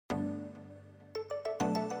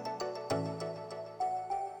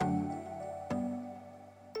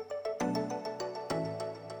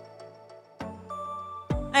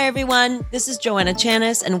everyone. This is Joanna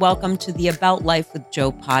Chanis, and welcome to the About Life with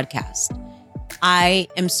Joe podcast. I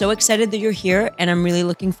am so excited that you're here, and I'm really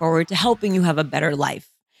looking forward to helping you have a better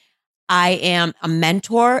life. I am a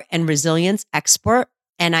mentor and resilience expert,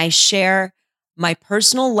 and I share my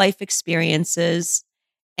personal life experiences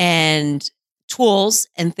and tools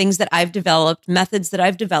and things that I've developed, methods that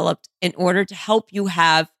I've developed in order to help you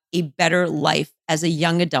have a better life as a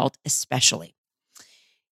young adult, especially.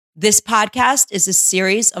 This podcast is a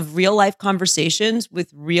series of real life conversations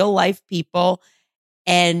with real life people,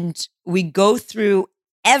 and we go through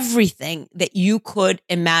everything that you could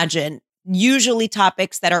imagine, usually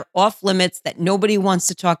topics that are off limits that nobody wants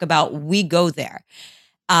to talk about. We go there.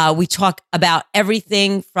 We talk about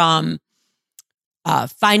everything from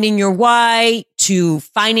finding your why to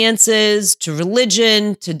finances, to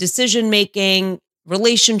religion, to decision making,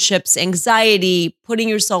 relationships, anxiety, putting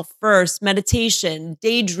yourself first, meditation,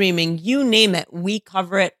 daydreaming, you name it. We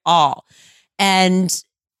cover it all. And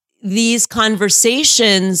these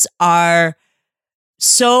conversations are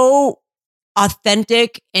so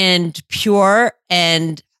authentic and pure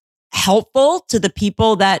and helpful to the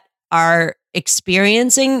people that are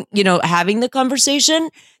experiencing, having the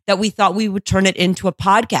conversation, that we thought we would turn it into a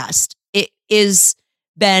podcast. It has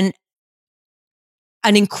been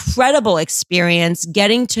an incredible experience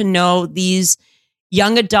getting to know these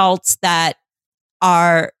young adults that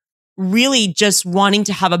are really just wanting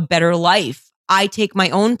to have a better life. I take my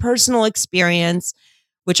own personal experience,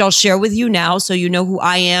 which I'll share with you now so you know who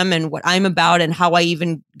I am and what I'm about and how I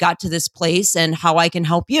even got to this place and how I can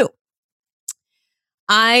help you.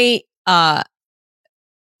 I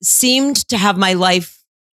seemed to have my life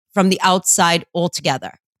from the outside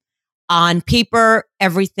altogether. On paper,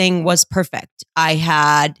 everything was perfect. I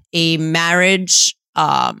had a marriage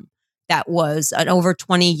that was an over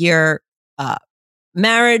 20-year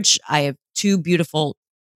marriage. I have two beautiful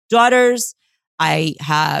daughters. I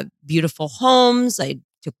have beautiful homes. I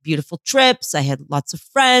took beautiful trips. I had lots of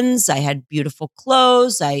friends. I had beautiful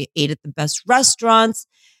clothes. I ate at the best restaurants.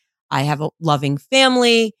 I have a loving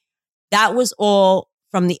family. That was all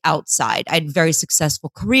from the outside. I had a very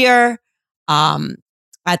successful career.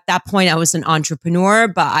 At that point, I was an entrepreneur,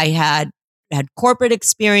 but I had corporate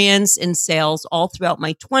experience in sales all throughout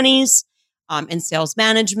my 20s, in sales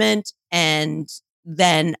management. And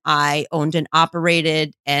then I owned and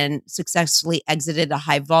operated and successfully exited a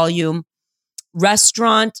high volume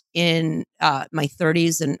restaurant in my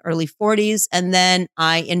 30s and early 40s. And then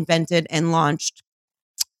I invented and launched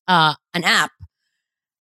an app.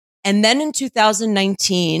 And then in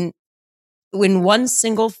 2019, in one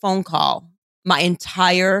single phone call, my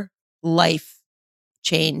entire life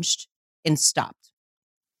changed and stopped.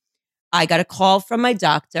 I got a call from my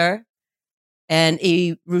doctor, and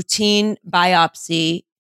a routine biopsy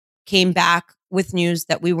came back with news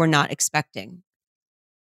that we were not expecting.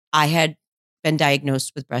 I had been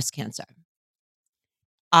diagnosed with breast cancer.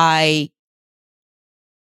 I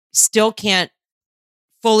still can't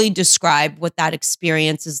fully describe what that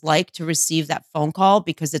experience is like to receive that phone call,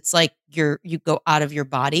 because it's like you go out of your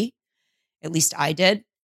body. At least I did.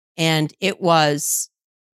 And it was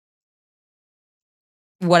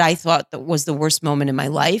what I thought that was the worst moment in my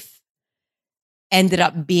life, ended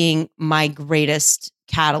up being my greatest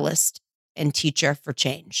catalyst and teacher for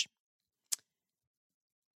change.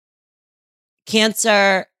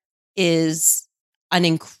 Cancer is an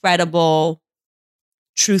incredible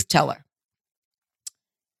truth teller.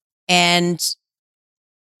 And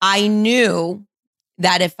I knew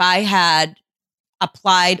that if I had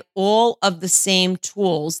applied all of the same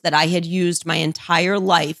tools that I had used my entire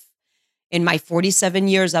life in my 47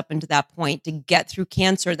 years up until that point to get through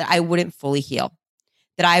cancer, that I wouldn't fully heal,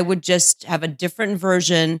 that I would just have a different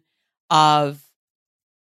version of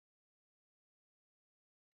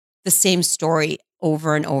the same story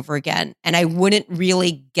over and over again. And I wouldn't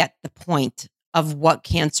really get the point of what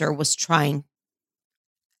cancer was trying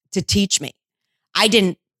to teach me. I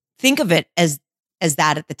didn't think of it as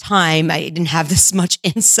that at the time. I didn't have this much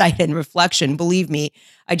insight and reflection. Believe me,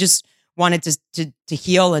 I just wanted to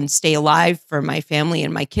heal and stay alive for my family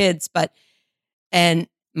and my kids, and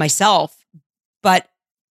myself. But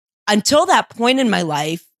until that point in my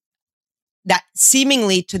life, that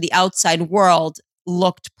seemingly to the outside world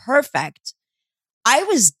looked perfect, I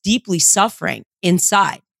was deeply suffering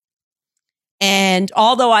inside. And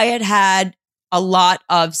although I had a lot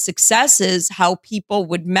of successes, how people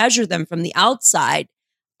would measure them from the outside,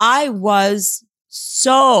 I was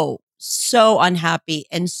so unhappy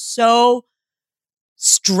and so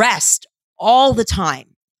stressed all the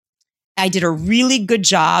time. I did a really good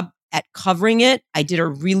job at covering it. I did a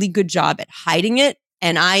really good job at hiding it.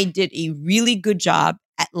 And I did a really good job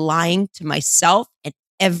at lying to myself and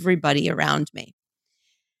everybody around me.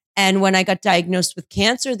 And when I got diagnosed with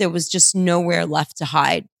cancer, there was just nowhere left to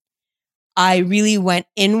hide. I really went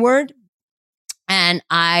inward and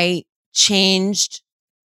I changed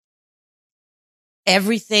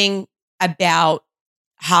everything about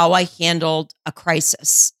how I handled a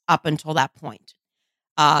crisis up until that point.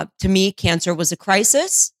 To me, cancer was a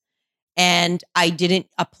crisis, and I didn't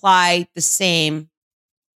apply the same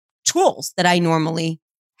tools that I normally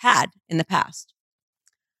had in the past.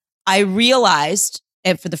 I realized,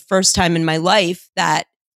 and for the first time in my life, that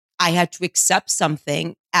I had to accept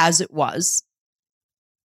something as it was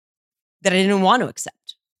that I didn't want to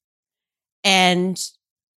accept. And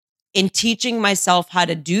in teaching myself how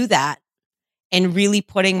to do that and really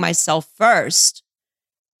putting myself first,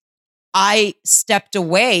 I stepped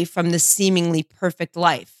away from the seemingly perfect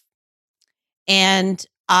life and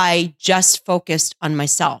I just focused on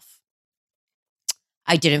myself.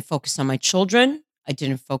 I didn't focus on my children. I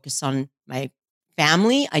didn't focus on my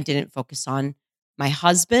family. I didn't focus on my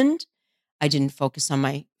husband. I didn't focus on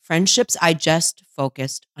my friendships. I just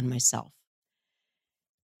focused on myself.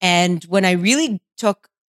 And when I really took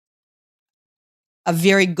a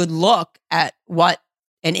very good look at what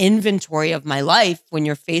an inventory of my life when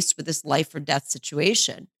you're faced with this life or death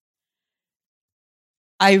situation,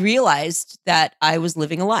 I realized that I was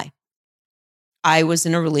living a lie. I was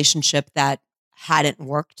in a relationship that hadn't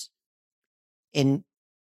worked in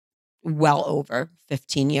well over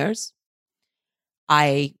 15 years.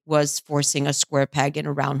 I was forcing a square peg in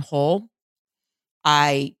a round hole.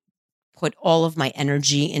 I put all of my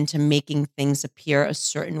energy into making things appear a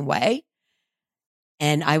certain way.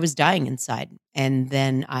 And I was dying inside. And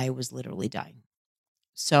then I was literally dying.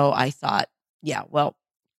 So I thought, yeah, well,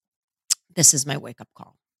 this is my wake up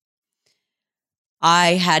call.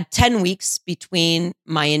 I had 10 weeks between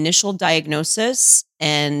my initial diagnosis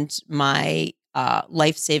and my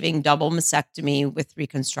life-saving double mastectomy with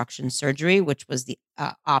reconstruction surgery, which was the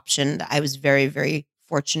option that I was very, very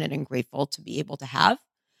fortunate and grateful to be able to have.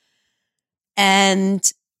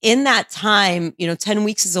 And in that time, 10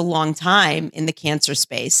 weeks is a long time in the cancer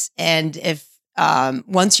space. And if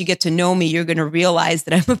once you get to know me, you're going to realize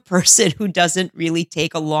that I'm a person who doesn't really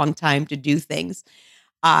take a long time to do things.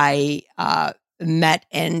 I met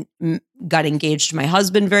and got engaged to my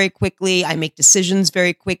husband very quickly. I make decisions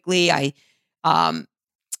very quickly. I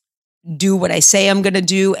do what I say I'm going to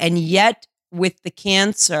do. And yet with the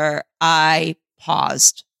cancer, I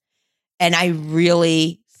paused and I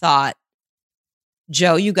really thought,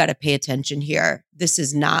 Joe, you got to pay attention here. This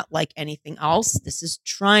is not like anything else. This is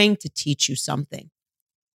trying to teach you something.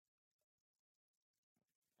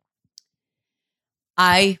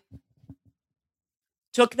 I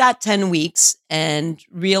took that 10 weeks and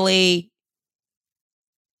really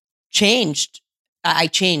changed. I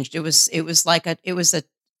changed. It was like I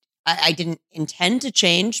didn't intend to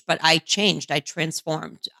change, but I changed. I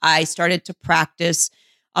transformed. I started to practice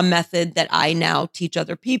a method that I now teach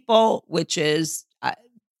other people, which is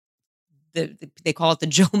they call it the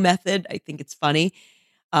Joe method. I think it's funny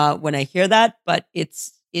when I hear that, but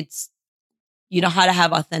it's how to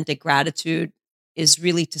have authentic gratitude is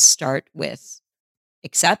really to start with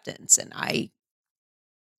acceptance, and I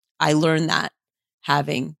learned that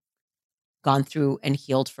having gone through and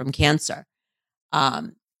healed from cancer.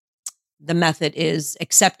 The method is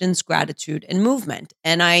acceptance, gratitude, and movement.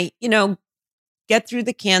 And I, get through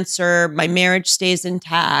the cancer. My marriage stays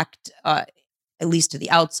intact, at least to the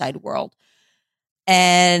outside world.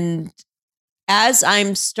 And as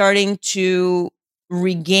I'm starting to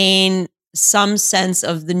regain some sense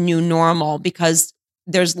of the new normal, because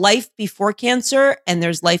there's life before cancer and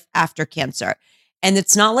there's life after cancer. And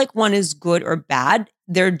it's not like one is good or bad.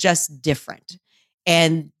 They're just different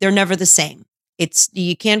and they're never the same.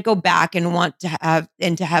 You can't go back and want to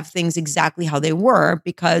have things exactly how they were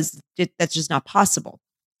because that's just not possible.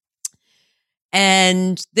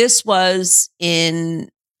 And this was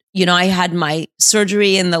I had my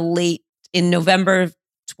surgery in November of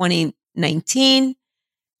 2019.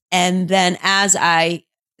 And then as I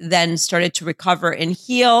then started to recover and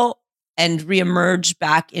heal and reemerge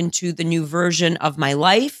back into the new version of my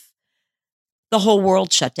life, the whole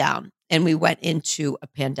world shut down and we went into a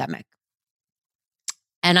pandemic.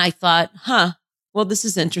 And I thought, well, this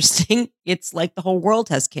is interesting. It's like the whole world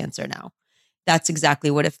has cancer now. That's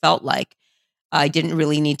exactly what it felt like. I didn't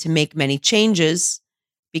really need to make many changes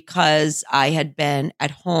because I had been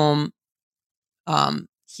at home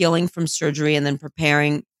healing from surgery and then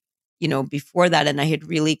preparing, before that. And I had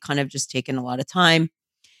really kind of just taken a lot of time.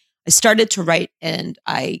 I started to write and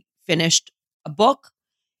I finished a book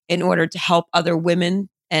in order to help other women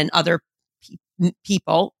and other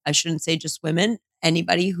people, I shouldn't say just women,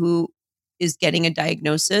 anybody who is getting a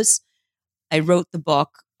diagnosis. I wrote the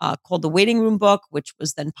book called The Waiting Room Book, which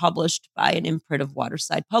was then published by an imprint of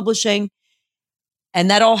Waterside Publishing. And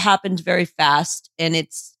that all happened very fast. And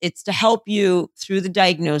it's to help you through the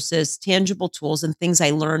diagnosis, tangible tools and things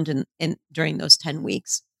I learned in during those 10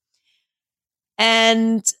 weeks.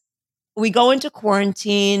 And we go into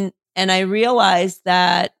quarantine, and I realized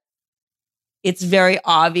that it's very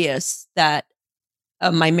obvious that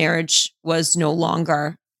my marriage was no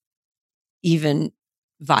longer even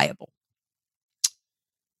viable.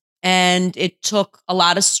 And it took a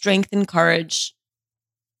lot of strength and courage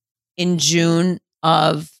in June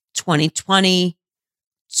of 2020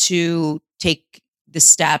 to take the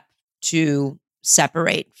step to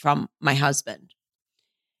separate from my husband.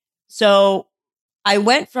 So I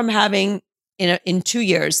went from having, in 2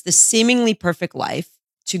 years, this seemingly perfect life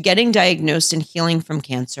to getting diagnosed and healing from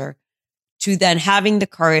cancer, to then having the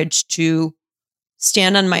courage to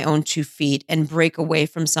stand on my own 2 feet and break away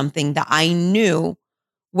from something that I knew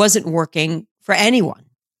wasn't working for anyone,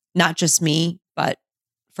 not just me, but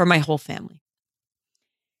for my whole family.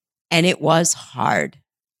 And it was hard.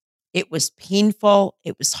 It was painful.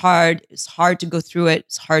 It was hard. It was hard to go through it.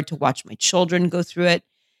 It's hard to watch my children go through it.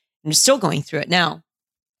 I'm still going through it now.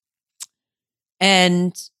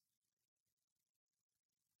 And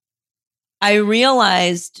I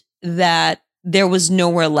realized that there was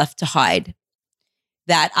nowhere left to hide,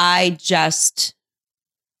 that I just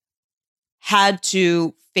had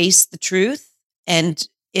to face the truth. And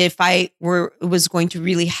if I was going to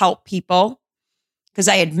really help people, because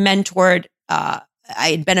I had mentored, I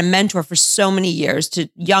had been a mentor for so many years to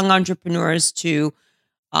young entrepreneurs, to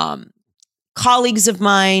colleagues of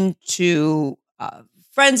mine, to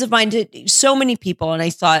friends of mine, to so many people. And I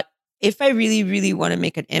thought, if I really, really want to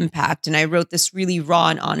make an impact, and I wrote this really raw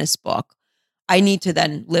and honest book, I need to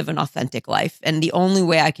then live an authentic life. And the only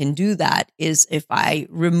way I can do that is if I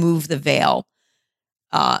remove the veil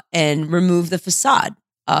and remove the facade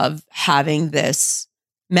of having this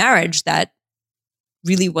marriage that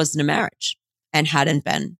really wasn't a marriage and hadn't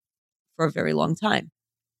been for a very long time.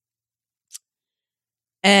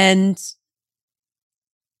 And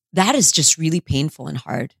that is just really painful and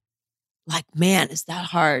hard. Like, man, is that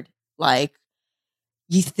hard? Like,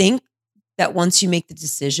 you think that once you make the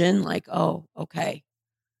decision, like, oh, okay.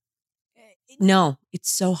 No, it's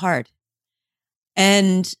so hard.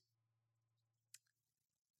 And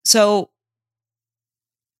so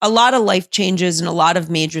a lot of life changes and a lot of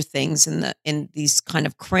major things in these kind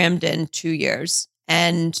of crammed in 2 years.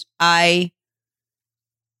 And I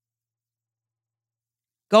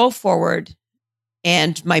go forward,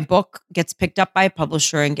 and my book gets picked up by a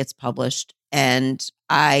publisher and gets published. And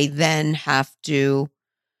I then have to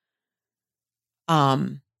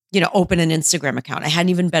open an Instagram account. I hadn't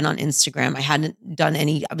even been on Instagram. I hadn't done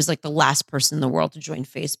any, I was like the last person in the world to join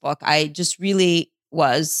Facebook. I just really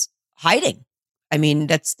was hiding. I mean,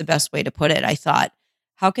 that's the best way to put it. I thought,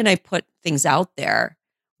 how can I put things out there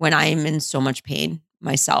when I'm in so much pain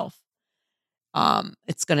myself?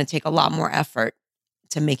 It's going to take a lot more effort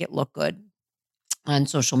to make it look good on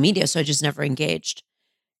social media. So I just never engaged.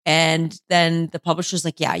 And then the publisher's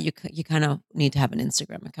like, yeah, you kind of need to have an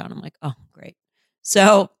Instagram account. I'm like, oh, great.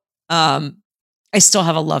 So I still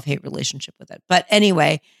have a love-hate relationship with it. But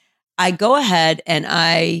anyway, I go ahead and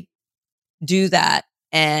I do that.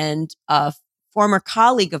 And a former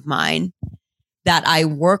colleague of mine that I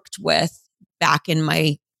worked with back in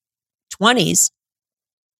my 20s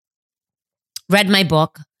read my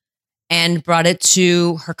book and brought it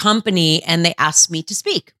to her company, and they asked me to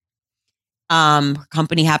speak. Her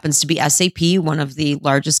company happens to be SAP, one of the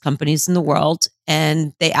largest companies in the world.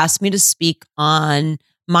 And they asked me to speak on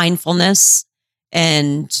mindfulness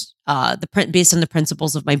and based on the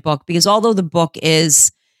principles of my book, because although the book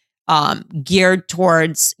is geared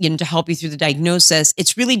towards, to help you through the diagnosis,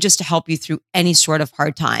 it's really just to help you through any sort of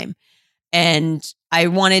hard time. And I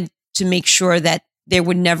wanted to make sure that there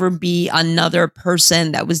would never be another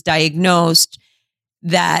person that was diagnosed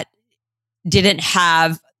that didn't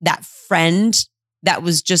have that friend that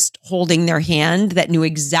was just holding their hand, that knew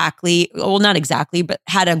exactly, well, not exactly, but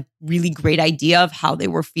had a really great idea of how they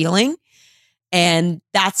were feeling. And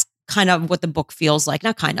that's kind of what the book feels like.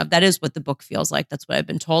 Not kind of, that is what the book feels like. That's what I've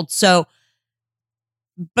been told. So,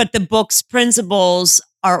 but the book's principles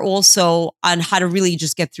are also on how to really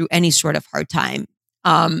just get through any sort of hard time.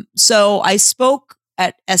 So I spoke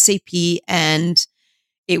at SAP, and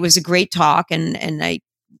it was a great talk, and I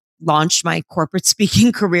launched my corporate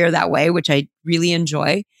speaking career that way, which I really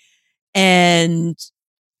enjoy. And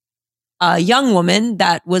a young woman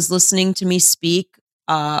that was listening to me speak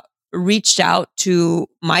reached out to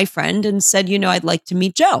my friend and said, I'd like to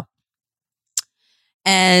meet Joe.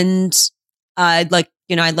 And I'd like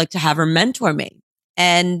to have her mentor me.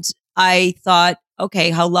 And I thought, okay,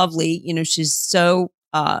 how lovely. She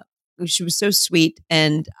was so sweet.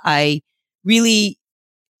 And I really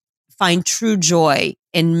find true joy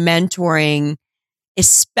in mentoring,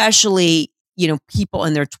 especially, people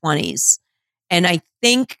in their 20s. And I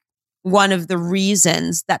think one of the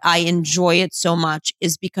reasons that I enjoy it so much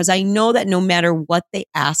is because I know that no matter what they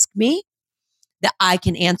ask me, that I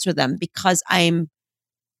can answer them because I'm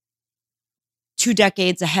 2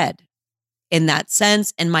 decades ahead in that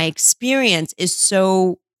sense. And my experience is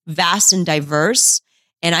so vast and diverse.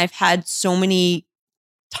 And I've had so many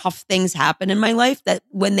tough things happen in my life that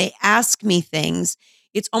when they ask me things,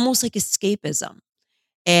 it's almost like escapism.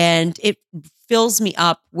 And it fills me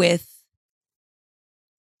up with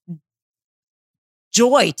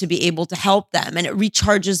joy to be able to help them, and it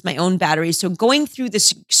recharges my own batteries. So going through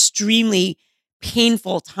this extremely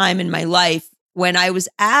painful time in my life, when I was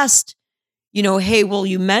asked, hey, will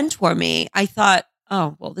you mentor me? I thought,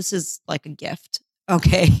 oh, well, this is like a gift,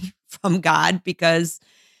 okay, from God, because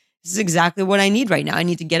this is exactly what I need right now. I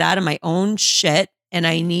need to get out of my own shit and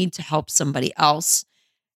I need to help somebody else.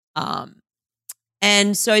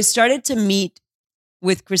 And so I started to meet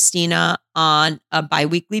with Christina on a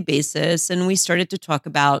biweekly basis, and we started to talk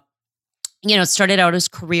about, it started out as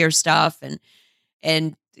career stuff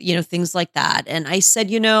and things like that. And I said,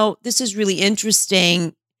 this is really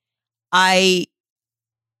interesting. I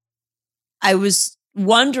was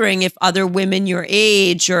wondering if other women your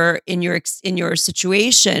age or in your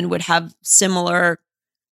situation would have similar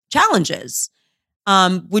challenges.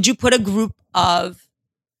 Would you put a group of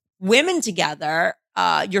women together,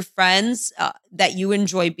 your friends that you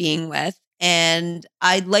enjoy being with, and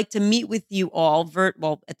I'd like to meet with you all.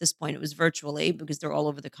 Well, at this point, it was virtually because they're all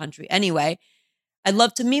over the country anyway. I'd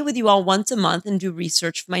love to meet with you all once a month and do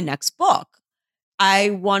research for my next book.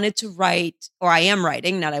 I wanted to write, or I am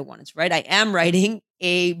writing, not I wanted to write, I am writing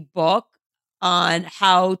a book on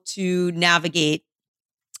how to navigate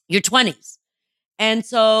your 20s. And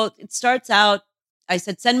so it starts out, I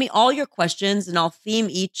said, send me all your questions and I'll theme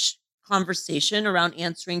each conversation around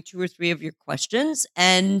answering 2 or 3 of your questions.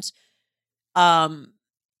 And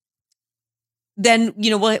then,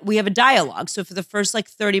 we have a dialogue. So for the first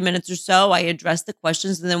 30 minutes or so, I address the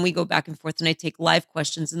questions and then we go back and forth and I take live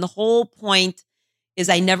questions. And the whole point is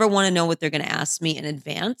I never want to know what they're going to ask me in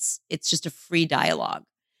advance. It's just a free dialogue.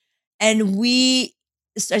 And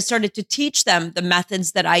I started to teach them the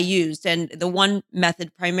methods that I used and the one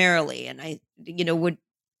method primarily. And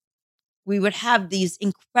we would have these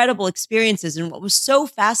incredible experiences. And what was so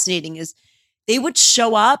fascinating is they would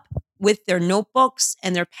show up with their notebooks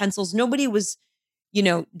and their pencils. Nobody was,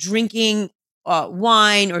 drinking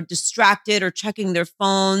wine or distracted or checking their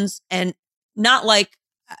phones. And not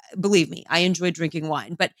believe me, I enjoy drinking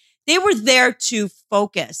wine, but they were there to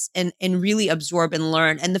focus and really absorb and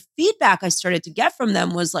learn. And the feedback I started to get from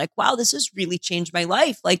them was like, wow, this has really changed my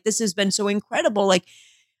life. This has been so incredible.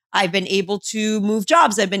 I've been able to move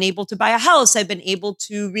jobs. I've been able to buy a house. I've been able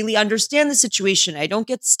to really understand the situation. I don't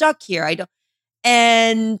get stuck here. I don't.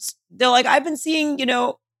 And they're like, I've been seeing,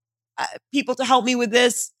 people to help me with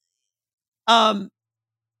this for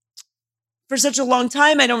such a long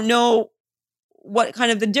time. I don't know what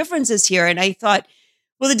kind of the difference is here. And I thought,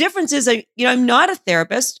 well, the difference is, I'm not a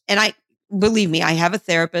therapist, and believe me, I have a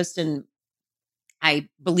therapist, and I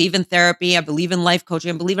believe in therapy. I believe in life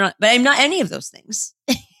coaching. But I'm not any of those things.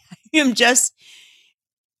 I'm just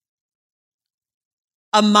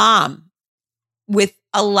a mom with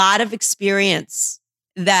a lot of experience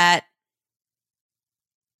that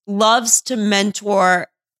loves to mentor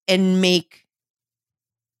and make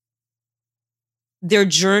their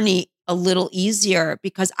journey a little easier,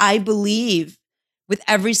 because I believe with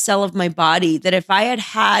every cell of my body that if I had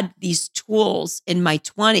had these tools in my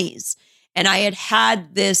 20s and I had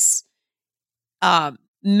had this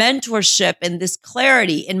mentorship and this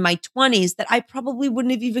clarity in my 20s, that I probably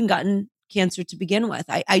wouldn't have even gotten cancer to begin with.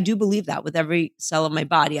 I do believe that with every cell of my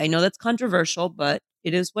body. I know that's controversial, but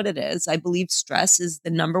it is what it is. I believe stress is the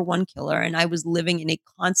number one killer, and I was living in a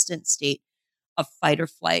constant state of fight or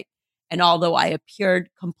flight. And although I appeared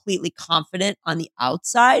completely confident on the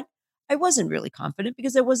outside, I wasn't really confident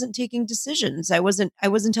because I wasn't taking decisions. I wasn't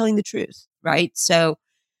telling the truth, right? So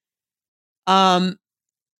and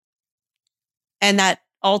that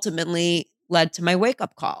ultimately led to my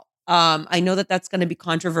wake-up call. I know that that's going to be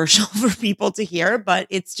controversial for people to hear, but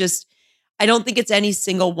it's just, I don't think it's any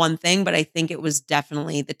single one thing, but I think it was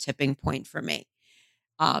definitely the tipping point for me.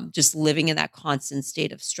 Just living in that constant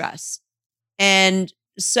state of stress. And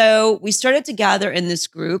so we started to gather in this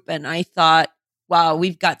group, and I thought, wow,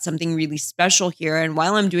 we've got something really special here. And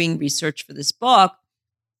while I'm doing research for this book,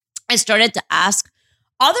 I started to ask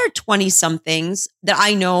other 20 somethings that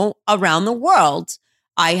I know around the world.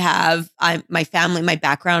 My family, my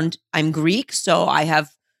background, I'm Greek. So I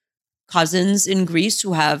have cousins in Greece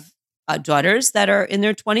who have daughters that are in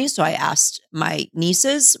their 20s. So I asked my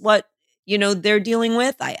nieces what, they're dealing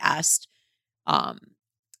with. I asked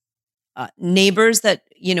neighbors that,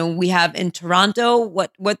 we have in Toronto,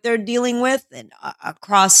 what they're dealing with, and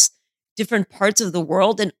across different parts of the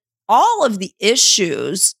world. And all of the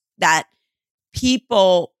issues that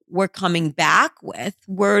people were coming back with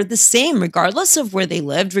were the same, regardless of where they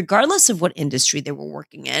lived, regardless of what industry they were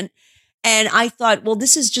working in. And I thought, well,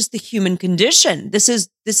 this is just the human condition. This is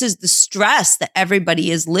the stress that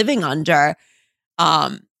everybody is living under.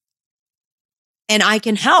 And I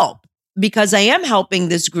can help because I am helping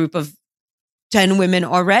this group of 10 women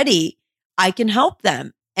already. I can help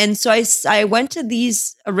them. And so I went to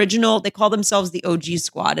these original, they call themselves the OG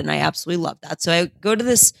Squad, and I absolutely love that. So I go to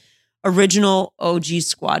this original OG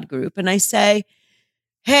Squad group and I say,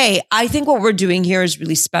 hey, I think what we're doing here is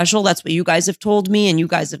really special. That's what you guys have told me, and you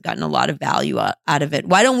guys have gotten a lot of value out of it.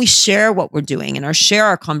 Why don't we share what we're doing and share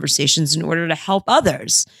our conversations in order to help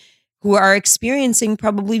others who are experiencing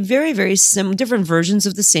probably very, very different versions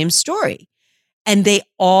of the same story? And they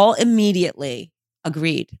all immediately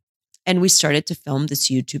agreed. And we started to film this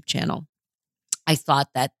YouTube channel. I thought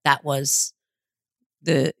that was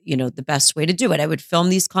the best way to do it. I would film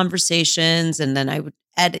these conversations, and then I would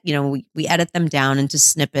edit, we edit them down into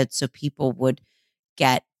snippets so people would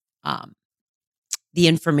get the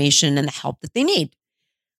information and the help that they need.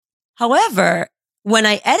 However, when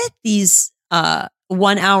I edit these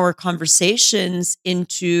 1 hour conversations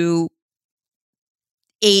into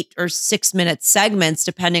 8 or 6 minute segments,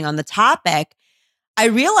 depending on the topic, I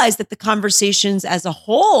realized that the conversations as a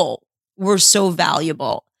whole were so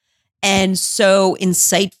valuable and so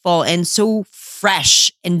insightful and so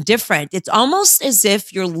fresh and different. It's almost as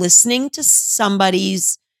if you're listening to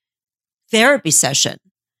somebody's therapy session,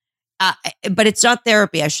 but it's not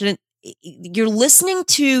therapy. You're listening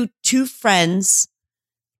to two friends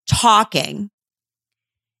talking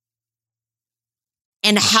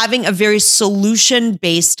and having a very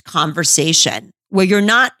solution-based conversation where you're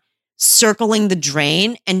not circling the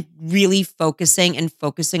drain and really focusing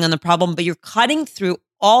on the problem, but you're cutting through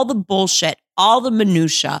all the bullshit, all the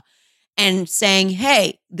minutia, and saying,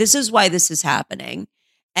 hey, this is why this is happening.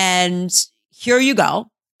 And here you go.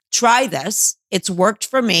 Try this. It's worked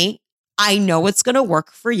for me. I know it's going to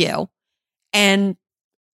work for you. And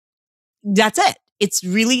that's it. It's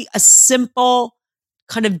really a simple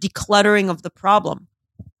kind of decluttering of the problem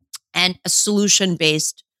and a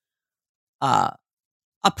solution-based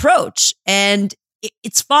approach. And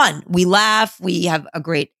it's fun. We laugh. We have a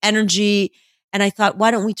great energy. And I thought,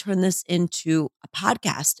 why don't we turn this into a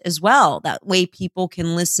podcast as well? That way people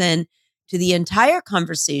can listen to the entire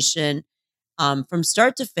conversation from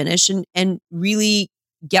start to finish and really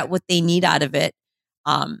get what they need out of it.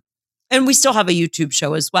 And we still have a YouTube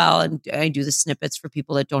show as well. And I do the snippets for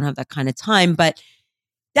people that don't have that kind of time. But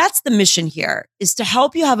that's the mission here, is to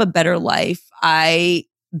help you have a better life. I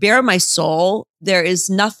bare my soul. There is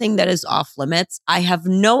nothing that is off limits. I have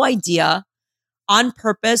no idea on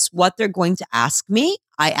purpose what they're going to ask me.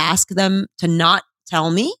 I ask them to not tell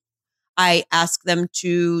me. I ask them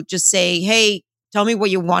to just say, hey, tell me what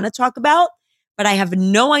you want to talk about. But I have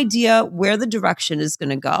no idea where the direction is going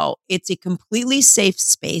to go. It's a completely safe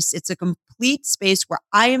space. It's a complete space where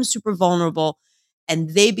I am super vulnerable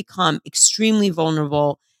and they become extremely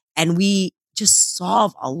vulnerable. And we just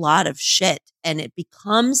solve a lot of shit. And it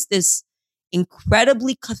becomes this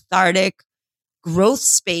incredibly cathartic growth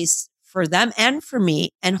space for them and for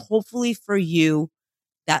me, and hopefully for you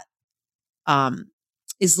that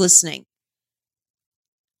is listening.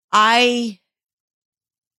 I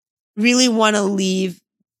really want to leave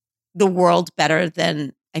the world better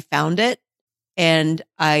than I found it. And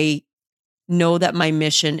I know that my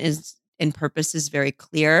mission is and purpose is very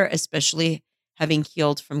clear, especially having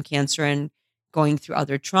healed from cancer and going through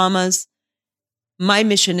other traumas. My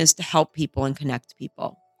mission is to help people and connect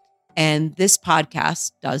people. And this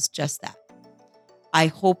podcast does just that. I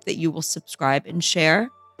hope that you will subscribe and share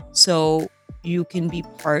so you can be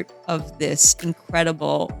part of this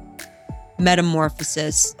incredible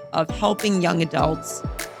metamorphosis of helping young adults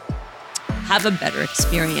have a better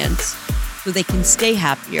experience so they can stay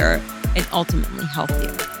happier and ultimately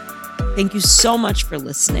healthier. Thank you so much for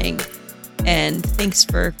listening. And thanks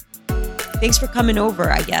for coming over,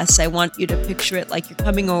 I guess. I want you to picture it like you're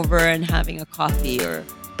coming over and having a coffee or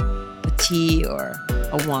a tea or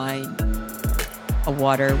a wine, a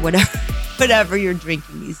water, whatever you're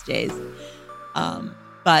drinking these days.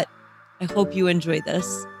 But I hope you enjoy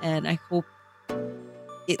this, and I hope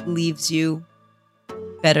it leaves you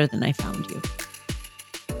better than I found you.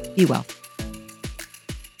 Be well.